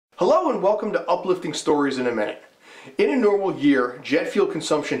Hello and welcome to Uplifting Stories in a Minute. In a normal year, jet fuel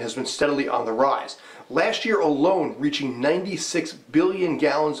consumption has been steadily on the rise. Last year alone, reaching 96 billion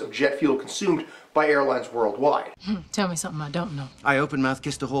gallons of jet fuel consumed by airlines worldwide. Tell me something I don't know. I open-mouth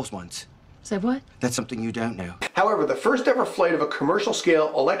kissed a horse once. Say what? That's something you don't know. However, the first ever flight of a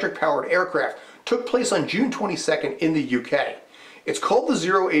commercial-scale electric-powered aircraft took place on June 22nd in the UK. It's called the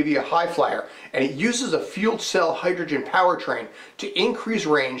Zero Avia High Flyer, and it uses a fuel cell hydrogen powertrain to increase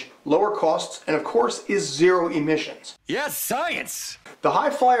range, lower costs, and of course is zero emissions. Yes, science! The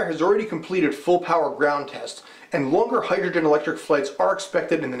High Flyer has already completed full power ground tests, and longer hydrogen electric flights are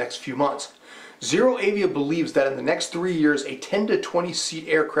expected in the next few months. Zero Avia believes that in the next 3 years, a 10 to 20 seat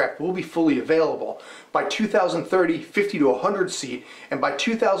aircraft will be fully available. By 2030, 50 to 100 seat, and by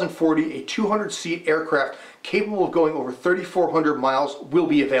 2040, a 200 seat aircraft capable of going over 3,400 miles will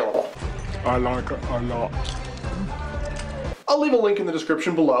be available. I like it a lot. I'll leave a link in the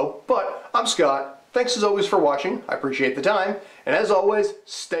description below, but I'm Scott. Thanks as always for watching. I appreciate the time, and as always,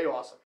 stay awesome.